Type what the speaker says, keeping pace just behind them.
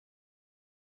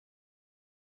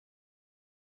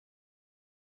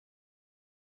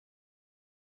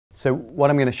So what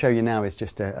I'm going to show you now is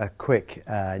just a quick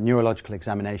neurological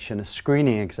examination, a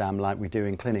screening exam like we do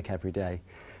in clinic every day.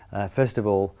 First of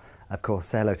all, of course,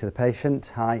 say hello to the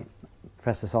patient. Hi,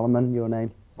 Professor Solomon, your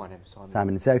name? My name is Simon.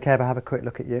 Simon, is it okay if I have a quick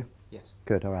look at you? Yes.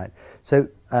 Good, all right. So,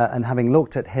 and having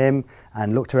looked at him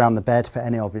and looked around the bed for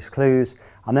any obvious clues,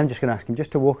 I'm then just going to ask him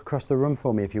just to walk across the room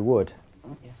for me if you would.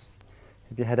 Yes.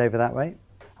 If you head over that way.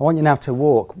 I want you now to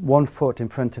walk one foot in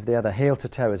front of the other, heel to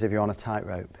toe, as if you're on a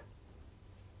tightrope.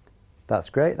 That's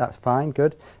great, that's fine,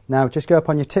 good. Now just go up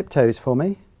on your tiptoes for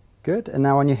me. Good, and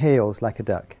now on your heels like a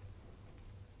duck.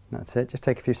 That's it, just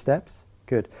take a few steps.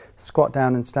 Good. Squat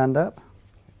down and stand up.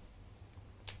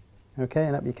 Okay,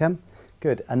 and up you come.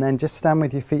 Good, and then just stand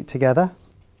with your feet together.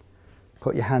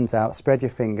 Put your hands out, spread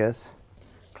your fingers.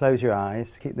 Close your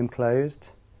eyes, keep them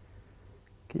closed.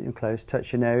 Keep them closed.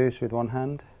 Touch your nose with one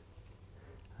hand.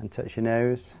 And touch your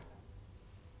nose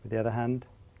with the other hand.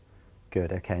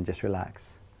 Good, okay, and just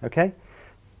relax. Okay?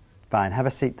 Fine, have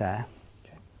a seat there.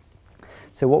 Okay.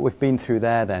 So what we've been through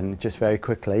there then, just very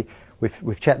quickly,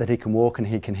 we've checked that he can walk and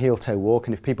he can heel-toe walk,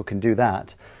 and if people can do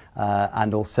that,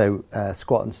 and also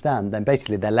squat and stand, then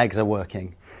basically their legs are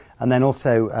working. And then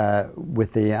also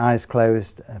with the eyes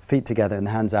closed, feet together and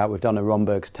the hands out, we've done a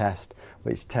Romberg's test,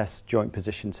 which tests joint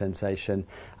position sensation.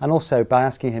 And also by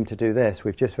asking him to do this,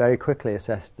 we've just very quickly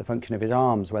assessed the function of his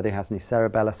arms, whether he has any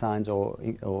cerebellar signs or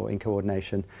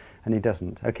incoordination, and he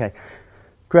doesn't. Okay,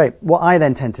 great. What I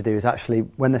then tend to do is actually,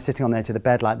 when they're sitting on the edge of the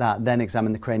bed like that, then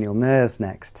examine the cranial nerves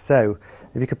next. So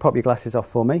if you could pop your glasses off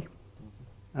for me.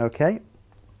 Okay.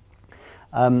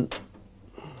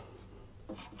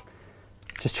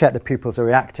 Just check the pupils are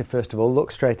reactive first of all. Look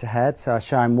straight ahead. So I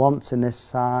shine once in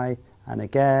this eye and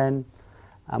again,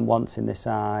 and once in this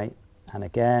eye and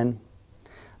again.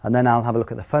 And then I'll have a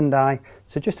look at the fundi.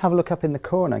 So just have a look up in the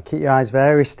corner. Keep your eyes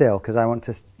very still because I want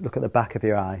to look at the back of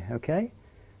your eye. Okay?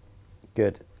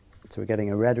 Good. So we're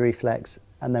getting a red reflex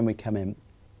and then we come in.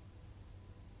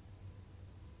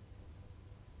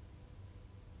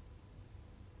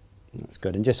 That's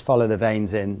good. And just follow the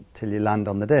veins in till you land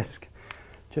on the disc.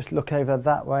 Just look over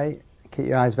that way. Keep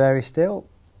your eyes very still.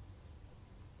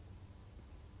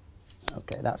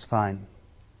 Okay, that's fine.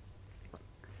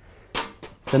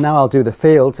 So now I'll do the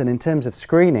fields, and in terms of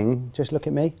screening, just look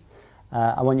at me.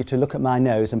 I want you to look at my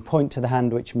nose and point to the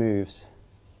hand which moves.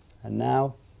 And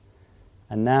now,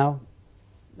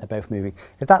 they're both moving.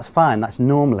 If that's fine, that's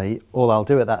normally all I'll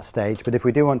do at that stage, but if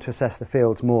we do want to assess the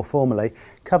fields more formally,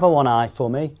 cover one eye for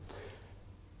me.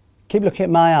 Keep looking at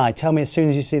my eye. Tell me as soon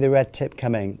as you see the red tip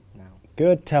coming. Now.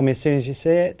 Good. Tell me as soon as you see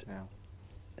it. Now.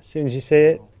 As soon as you see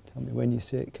it. Tell me when you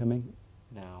see it coming.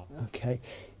 Now. Okay.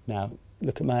 Now,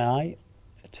 look at my eye.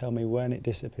 Tell me when it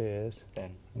disappears.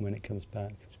 Then. And when it comes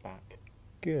back. It's back.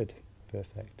 Good.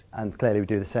 Perfect. And clearly we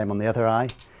do the same on the other eye.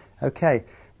 Okay.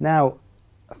 Now,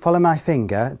 follow my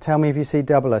finger. Tell me if you see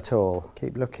double at all.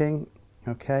 Keep looking.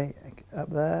 Okay. Up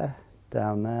there.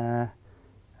 Down there.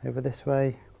 Over this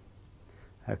way.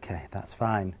 Okay, that's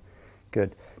fine.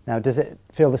 Good. Now, does it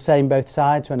feel the same both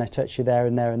sides when I touch you there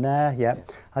and there and there? Yep.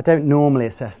 Yes. I don't normally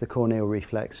assess the corneal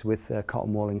reflex with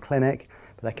cotton wool in clinic,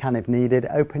 but I can if needed.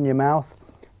 Open your mouth.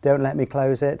 Don't let me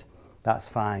close it. That's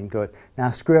fine. Good. Now,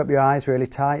 screw up your eyes really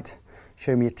tight.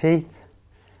 Show me your teeth.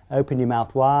 Open your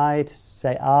mouth wide.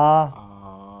 Say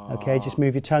ah. Okay, just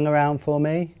move your tongue around for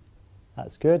me.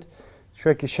 That's good.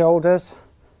 Shrug your shoulders.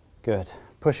 Good.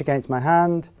 Push against my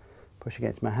hand. Push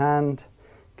against my hand.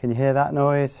 Can you hear that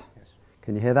noise? Yes.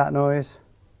 Can you hear that noise?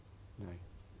 No.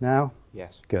 Now?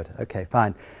 Yes. Good, okay,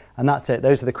 fine. And that's it.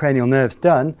 Those are the cranial nerves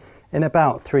done in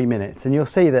about 3 minutes. And you'll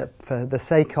see that for the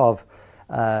sake of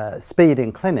speed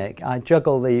in clinic, I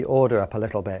juggle the order up a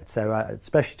little bit. So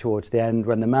especially towards the end,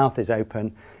 when the mouth is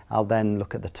open, I'll then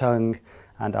look at the tongue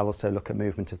and I'll also look at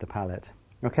movement of the palate.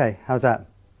 Okay, how's that?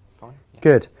 Fine. Yeah.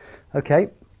 Good. Okay,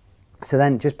 so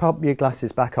then just pop your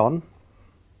glasses back on.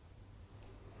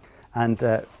 And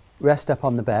rest up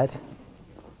on the bed.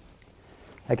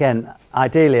 Again,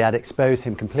 ideally I'd expose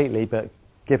him completely, but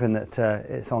given that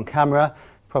it's on camera,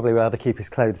 probably rather keep his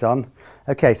clothes on.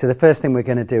 Okay, so the first thing we're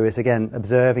going to do is again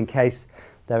observe in case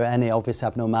there are any obvious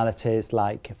abnormalities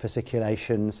like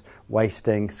fasciculations,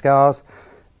 wasting, scars.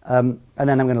 And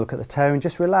then I'm going to look at the tone.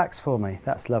 Just relax for me.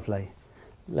 That's lovely.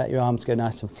 Let your arms go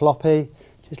nice and floppy.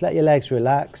 Just let your legs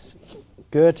relax.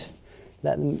 Good.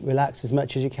 Let them relax as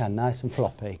much as you can, nice and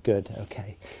floppy. Good,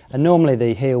 okay. And normally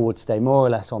the heel would stay more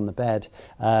or less on the bed,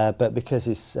 but because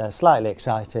he's slightly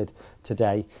excited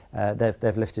today,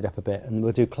 they've lifted up a bit. And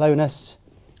we'll do clonus,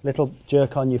 little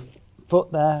jerk on your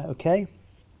foot there, okay?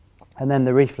 And then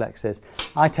the reflexes.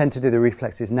 I tend to do the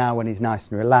reflexes now when he's nice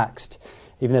and relaxed.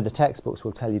 even though the textbooks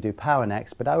will tell you do power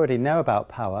next, but I already know about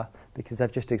power because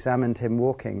I've just examined him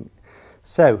walking.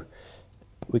 So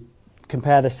we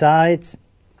compare the sides.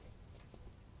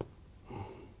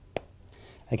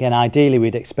 Again, ideally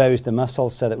we'd expose the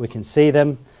muscles so that we can see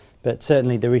them, but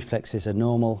certainly the reflexes are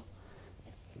normal.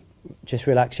 Just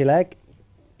relax your leg.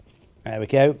 There we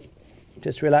go.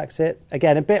 Just relax it.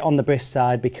 Again, a bit on the brisk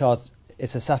side because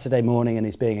it's a Saturday morning and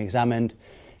he's being examined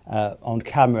on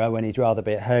camera when he'd rather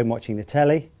be at home watching the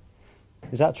telly.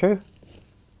 Is that true?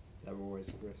 They're always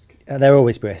brisk. They're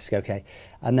always brisk, okay.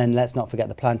 And then let's not forget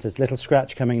the planters. Little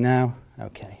scratch coming now.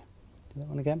 Okay. Do that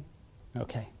one again?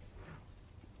 Okay.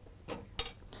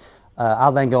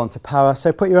 I'll then go on to power.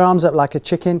 So put your arms up like a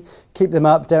chicken. Keep them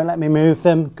up. Don't let me move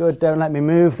them. Good. Don't let me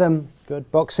move them.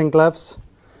 Good. Boxing gloves.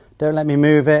 Don't let me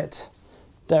move it.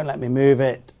 Don't let me move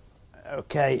it.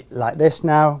 Okay. Like this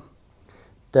now.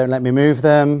 Don't let me move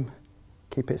them.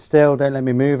 Keep it still. Don't let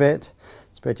me move it.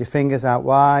 Spread your fingers out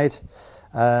wide.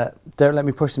 Don't let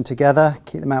me push them together.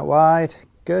 Keep them out wide.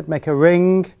 Good. Make a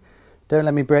ring. Don't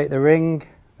let me break the ring.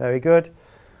 Very good.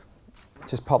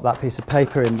 Just pop that piece of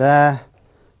paper in there.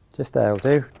 Just there'll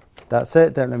do. That's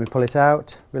it. Don't let me pull it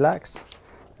out. Relax.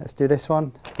 Let's do this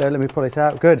one. Don't let me pull it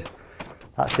out. Good.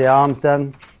 That's the arms done.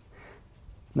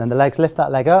 And then the legs. Lift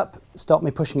that leg up. Stop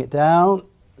me pushing it down.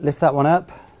 Lift that one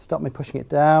up. Stop me pushing it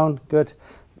down. Good.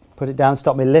 Put it down.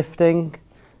 Stop me lifting.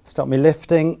 Stop me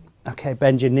lifting. Okay,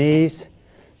 bend your knees.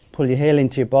 Pull your heel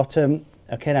into your bottom.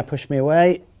 Okay, now push me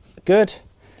away. Good.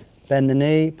 Bend the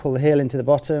knee. Pull the heel into the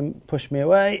bottom. Push me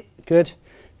away. Good.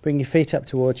 Bring your feet up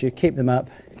towards you. Keep them up.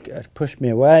 Good. Push me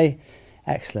away.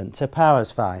 Excellent. So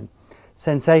power's fine.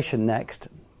 Sensation next.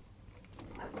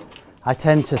 I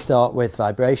tend to start with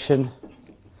vibration.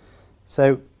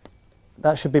 So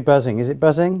that should be buzzing. Is it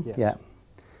buzzing? Yes. Yeah.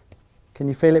 Can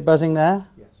you feel it buzzing there?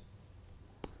 Yes.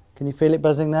 Can you feel it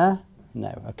buzzing there?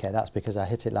 No. Okay, that's because I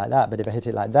hit it like that. But if I hit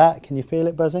it like that, can you feel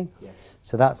it buzzing? Yes.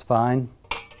 So that's fine.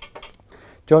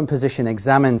 Joint position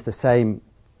examines the same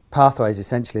pathways,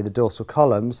 essentially, the dorsal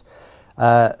columns.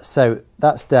 So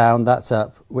that's down, that's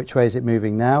up. Which way is it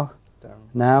moving now? Down.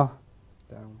 Now?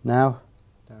 Down. Now?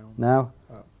 Down. Now?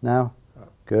 Up. Now?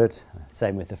 Up. Good.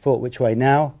 Same with the foot. Which way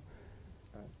now?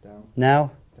 Down.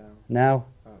 Now? Down. Now?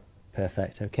 Up.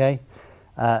 Perfect, okay.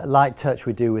 Light touch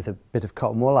we do with a bit of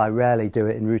cotton wool. I rarely do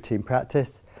it in routine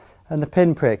practice. And the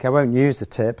pinprick, I won't use the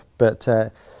tip, but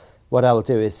what I will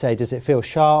do is say, does it feel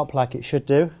sharp like it should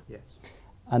do? Yes.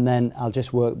 And then I'll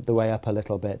just work the way up a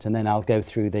little bit, and then I'll go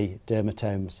through the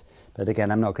dermatomes. But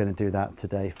again, I'm not going to do that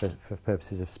today for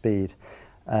purposes of speed.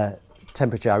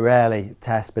 Temperature I rarely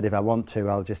test, but if I want to,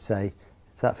 I'll just say,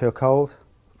 does that feel cold?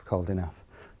 Cold enough.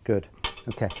 Good.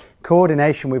 Okay.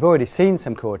 Coordination, we've already seen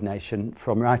some coordination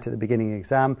from right at the beginning of the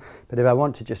exam, but if I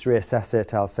want to just reassess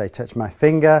it, I'll say touch my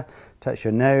finger, touch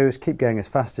your nose, keep going as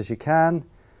fast as you can.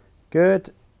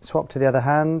 Good. Swap to the other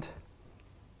hand.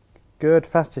 Good,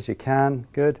 fast as you can,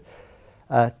 good.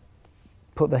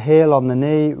 Put the heel on the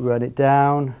knee, run it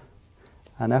down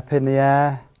and up in the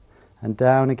air and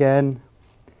down again.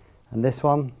 And this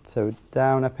one, so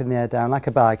down, up in the air, down, like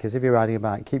a bike, as if you're riding a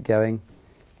bike. Keep going.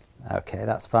 Okay,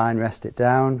 that's fine, rest it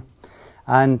down.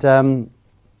 And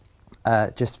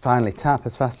just finally tap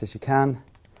as fast as you can.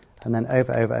 And then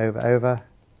over, over, over, over.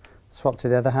 Swap to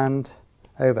the other hand.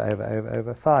 Over, over, over,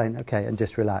 over. Fine, okay, and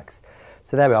just relax.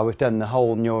 So there we are, we've done the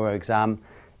whole neuro exam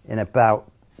in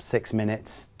about 6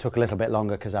 minutes. Took a little bit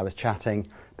longer because I was chatting.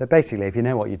 But basically, if you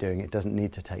know what you're doing, it doesn't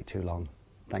need to take too long.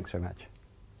 Thanks very much.